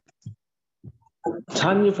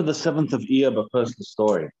Tanya for the 7th of Iyar, but first the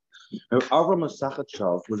story. Avram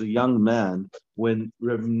Sachachev was a young man when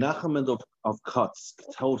Reb Menachem Mendel of Kotzk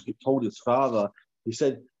told his father, he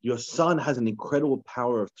said, your son has an incredible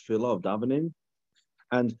power of tefillah, of davening,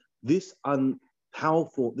 and this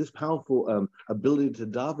powerful ability to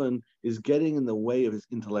daven is getting in the way of his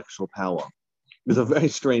intellectual power. It's a very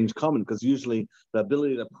strange comment because usually the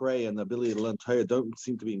ability to pray and the ability to learn Torah don't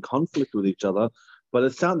seem to be in conflict with each other.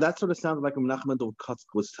 But that's what it sounded like Menachem Mendel Kotzk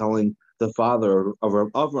was telling the father of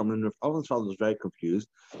Avram, and Avram's father was very confused.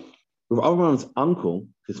 Avram's uncle,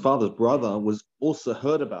 his father's brother, was also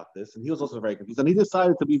heard about this, and he was also very confused. And he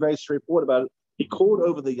decided to be very straightforward about it. He called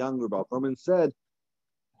over the young Rebbe Avram and said,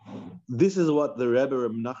 this is what the Rebbe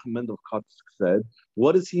Menachem Mendel Kotzk said.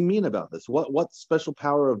 What does he mean about this? What special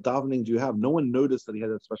power of davening do you have? No one noticed that he had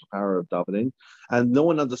a special power of davening, and no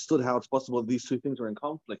one understood how it's possible these two things were in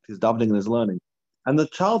conflict, his davening and his learning. And the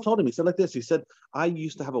child told him, he said like this, he said, I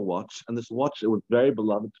used to have a watch, and this watch, it was very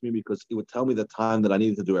beloved to me because it would tell me the time that I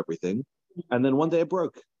needed to do everything. And then one day it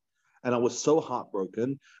broke. And I was so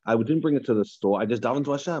heartbroken. I didn't bring it to the store. I just davened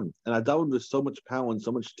to Hashem. And I davened with so much power and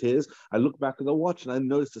so much tears. I looked back at the watch and I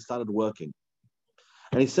noticed it started working.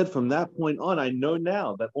 And he said, from that point on, I know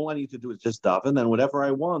now that all I need to do is just daven, and whatever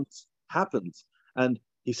I want happens. And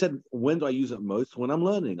he said, when do I use it most? When I'm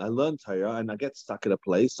learning. I learn Torah and I get stuck at a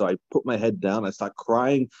place. So I put my head down. I start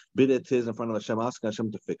crying, bitter tears in front of Hashem, asking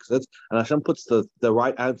Hashem to fix it. And Hashem puts the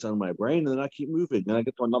right answer in my brain, and then I keep moving. Then I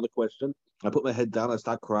get to another question. I put my head down. I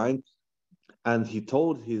start crying. And he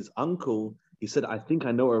told his uncle, he said, I think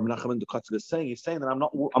I know what Menachem Mendel Kotzk is saying. He's saying that I'm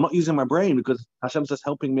not using my brain because Hashem's just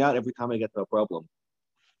helping me out every time I get to a problem.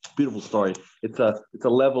 Beautiful story. It's a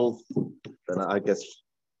level that I guess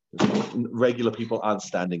regular people aren't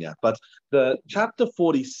standing at. But the chapter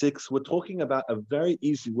 46, we're talking about a very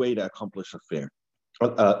easy way to accomplish a fear,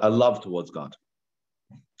 a love towards God.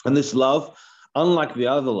 And this love, unlike the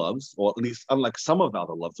other loves, or at least unlike some of the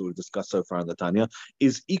other loves that we've discussed so far in the Tanya,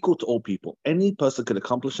 is equal to all people. Any person could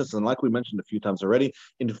accomplish this. And like we mentioned a few times already,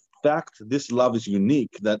 in fact, this love is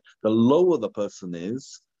unique, that the lower the person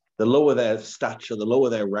is, the lower their stature, the lower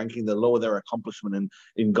their ranking, the lower their accomplishment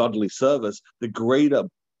in godly service, the greater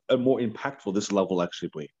and more impactful this love will actually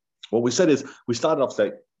be. What we said is, we started off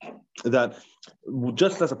saying that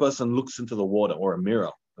just as a person looks into the water or a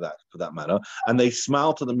mirror, for that matter, and they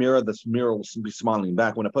smile to the mirror, this mirror will be smiling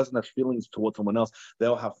back. When a person has feelings towards someone else,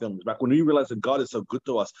 they'll have feelings back. When we realize that God is so good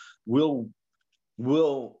to us, we'll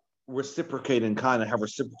reciprocate and kind of have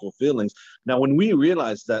reciprocal feelings. Now, when we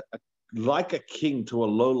realize that, like a king to a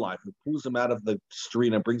lowlife, who pulls him out of the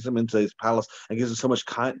street and brings him into his palace and gives him so much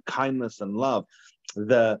kindness and love,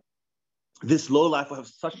 this lowlife will have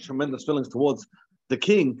such tremendous feelings towards the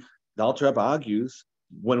king. The Alter Rebbe argues,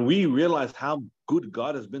 when we realize how good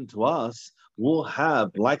God has been to us, we'll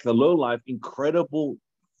have, like the lowlife, incredible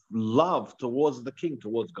love towards the king,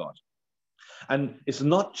 towards God. And it's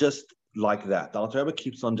not just like that. The Alter Rebbe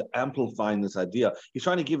keeps on amplifying this idea. He's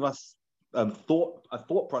trying to give us a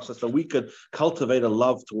thought process that we could cultivate a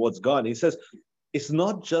love towards God. And he says, it's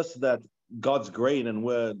not just that God's great and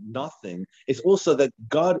we're nothing. It's also that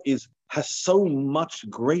God has so much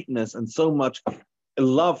greatness and so much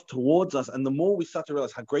love towards us. And the more we start to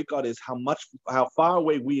realize how great God is, how far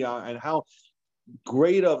away we are, and how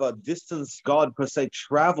great of a distance God per se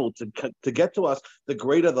traveled to get to us, the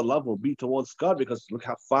greater the love will be towards God, because look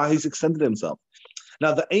how far he's extended himself.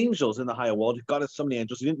 Now, the angels in the higher world, God has so many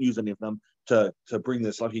angels, he didn't use any of them to bring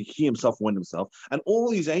this love. He himself went himself. And all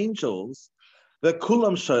these angels, the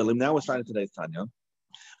Kulam Sholim, now we're starting today's Tanya.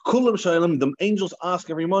 Kulam Sholim, the angels ask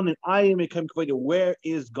every morning, where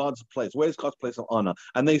is God's place? Where is God's place of honor?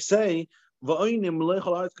 And they say,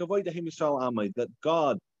 that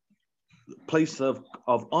God, place of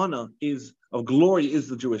honor of glory is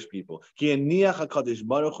the Jewish people. God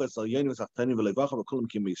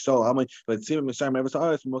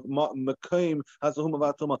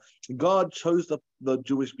chose the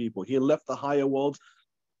Jewish people. He left the higher worlds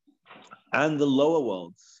and the lower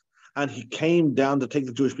worlds, and he came down to take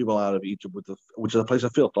the Jewish people out of Egypt, which is a place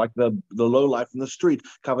of filth, like the low life in the street,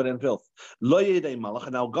 covered in filth.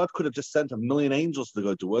 Now, God could have just sent 1,000,000 angels to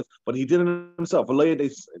go to earth, but he did it himself.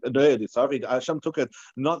 Hashem took the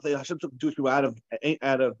Jewish people out of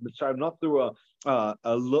Mitzrayim, not through a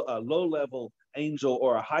low-level angel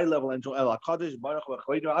or a high-level angel.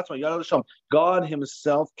 God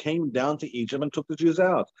himself came down to Egypt and took the Jews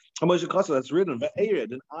out. That's written,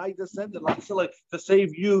 and I descended to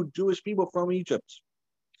save you, Jewish people, from Egypt.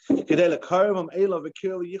 So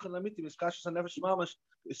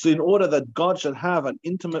in order that God should have an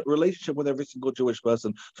intimate relationship with every single Jewish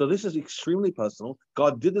person. So this is extremely personal.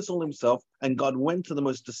 God did this all himself, and God went to the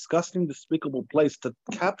most disgusting, despicable place to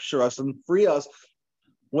capture us and free us.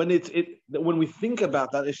 When we think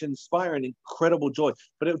about that, it should inspire an incredible joy.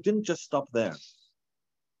 But it didn't just stop there.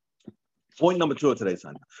 Point number 2 of today's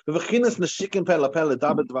Tanya. When a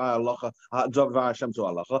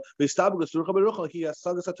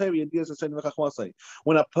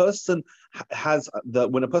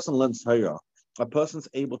person learns Torah, a person's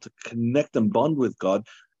able to connect and bond with God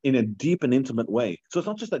in a deep and intimate way. So it's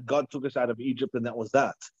not just that God took us out of Egypt and that was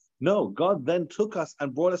that. No, God then took us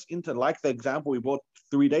and brought us into, like the example we brought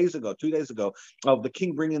 2 days ago, of the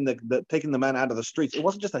king bringing taking the man out of the streets. It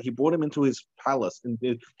wasn't just that he brought him into his palace, in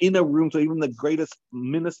the inner room, so even the greatest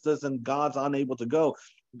ministers and guards aren't able to go.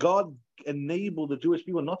 God enabled the Jewish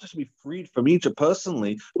people not just to be freed from Egypt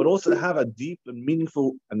personally, but also to have a deep and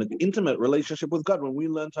meaningful and intimate relationship with God. When we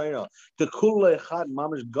learn Torah, to kula echad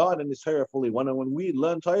mamish, God and His Torah fully one. And when we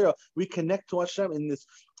learn Torah, we connect to Hashem in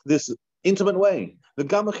this intimate way. The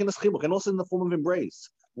gamachin chibuk, and also in the form of embrace.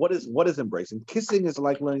 What is embracing? Kissing is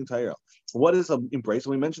like learning Torah. What is an embrace?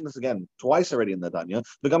 And we mentioned this again twice already in the Tanya.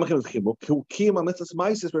 The gamachin chibuk.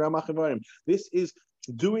 This is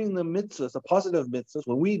doing the mitzvahs, the positive mitzvahs.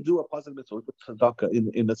 When we do a positive mitzvah, we put tzedakah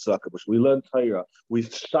in the tzedakah bush. We learn Torah. We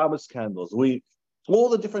Shabbos candles. We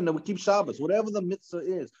keep Shabbos. Whatever the mitzvah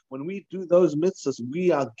is, when we do those mitzvahs, we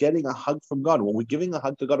are getting a hug from God. When we're giving a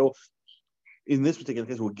hug to God, or in this particular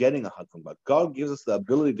case, we're getting a hug from God. God gives us the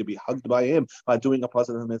ability to be hugged by Him by doing a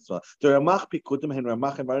positive mitzvah. And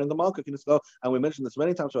we mentioned this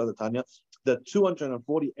many times throughout the Tanya. The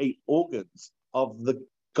 248 organs of the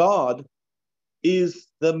God is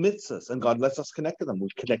the mitzvahs, and God lets us connect to them. We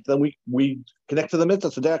connect to them. We connect to the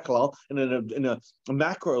mitzvahs. So they're in a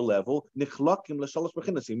macro level.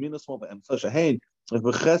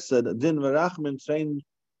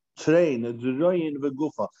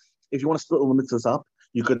 If you want to split all the mitzvahs up,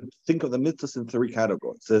 you could think of the mitzvahs in 3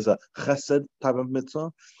 categories. There's a chesed type of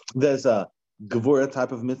mitzvah, there's a gevura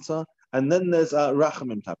type of mitzvah, and then there's a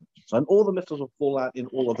rachamim type of mitzvah. And all the mitzvahs will fall out in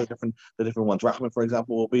all of the different ones. Rachamim, for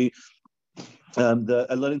example, will be the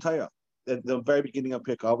learning Torah. At the very beginning of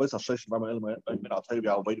Pirkei Avos, I'll tell you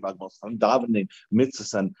about davening,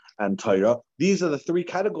 mitzvahs, and Torah. These are the 3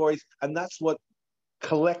 categories, and that's what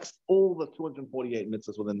collects all the 248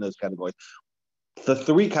 mitzvahs within those categories. The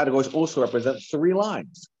 3 categories also represent 3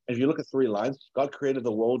 lines. If you look at 3 lines, God created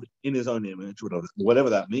the world in His own image, whatever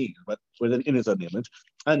that means, but in His own image.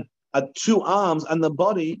 And 2 arms and the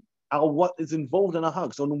body are what is involved in a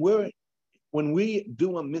hug. So when we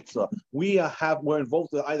do a mitzvah, we're involved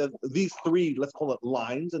with either these 3, let's call it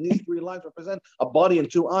lines, and these 3 lines represent a body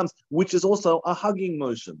and 2 arms, which is also a hugging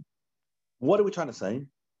motion. What are we trying to say?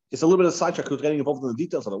 It's a little bit of a sidetrack who's getting involved in the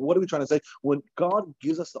details of it. What are we trying to say? When God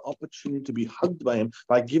gives us the opportunity to be hugged by Him,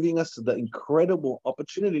 by giving us the incredible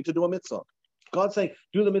opportunity to do a mitzvah. God's saying,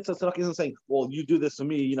 do the mitzvah. Tzedakah isn't saying, well, you do this for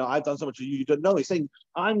me, I've done so much for you, you don't know. He's saying,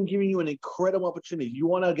 I'm giving you an incredible opportunity. You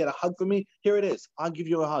want to get a hug from me? Here it is. I'll give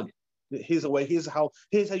you a hug. Here's a way. Here's how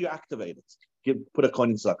you activate it. Put a coin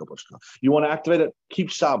in tzedakah bush. You want to activate it? Keep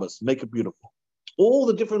Shabbos. Make it beautiful. All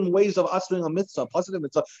the different ways of us doing a mitzvah, positive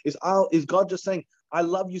mitzvah, is God just saying, I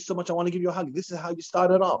love you so much, I want to give you a hug. This is how you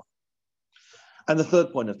start it off. And the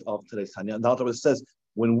third point of today's Tanya, the Alter says,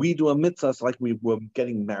 when we do a mitzvah, it's like we were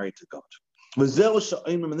getting married to God. And this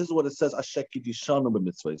is what it says,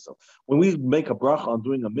 when we make a bracha on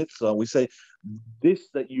doing a mitzvah, we say, this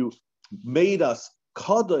that you made us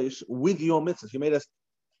kadosh with your mitzvahs. You made us,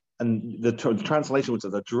 and the translation, which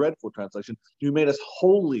is a dreadful translation, you made us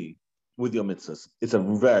holy with your mitzvahs. It's a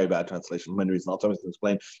very bad translation for many reasons. I'll try to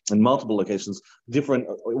explain in multiple locations different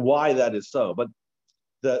why that is so. But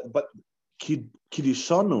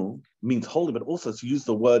kiddishanu means holy, but also to use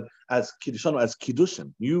the word as kiddishanu as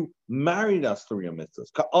kiddushin. You married us through your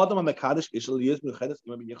mitzvahs.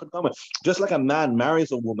 Just like a man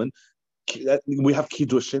marries a woman, we have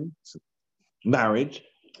kiddushin, marriage.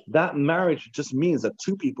 That marriage just means that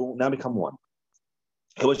 2 people now become one.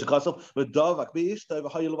 Like the Kotzk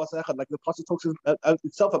talks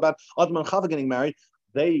itself about Adam and Chava getting married.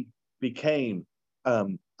 They became, a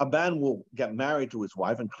man will get married to his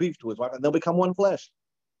wife and cleave to his wife, and they'll become one flesh.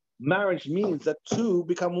 Marriage means that 2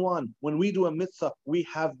 become one. When we do a mitzvah, we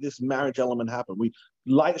have this marriage element happen. We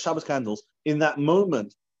light Shabbos candles. In that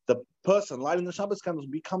moment, the person lighting the Shabbos candles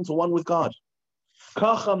becomes one with God.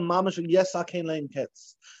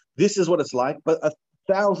 This is what it's like, but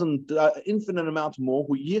thousand, infinite amount more.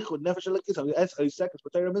 When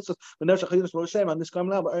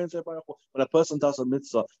a person does a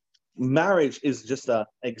mitzvah, marriage is just an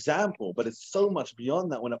example, but it's so much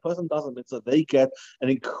beyond that. When a person does a mitzvah, they get an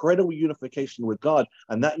incredible unification with God,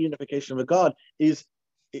 and that unification with God is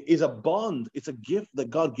a bond. It's a gift that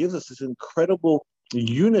God gives us. This incredible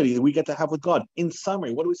unity that we get to have with God. In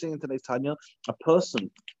summary, what are we saying in today's Tanya? A person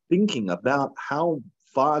thinking about how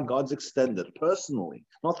far God's extended personally,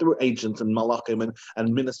 not through agents and malachim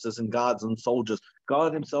and ministers and guards and soldiers.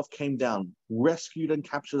 God himself came down, rescued and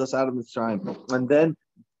captured us out of Mitzrayim, and then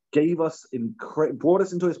brought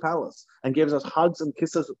us into his palace and gave us hugs and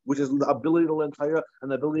kisses, which is the ability to learn Torah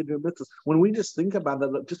and the ability to do mitzvahs. When we just think about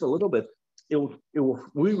that just a little bit, we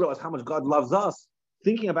realize how much God loves us.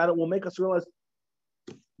 Thinking about it will make us realize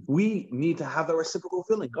we need to have that reciprocal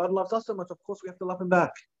feeling. God loves us so much, of course we have to love him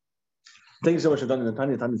back. Thank you so much for joining the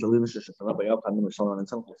Tanya. Tanya is the leadership. Have a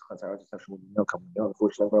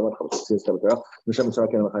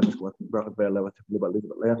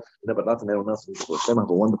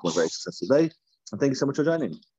wonderful and very successful day. And thank you so much for joining.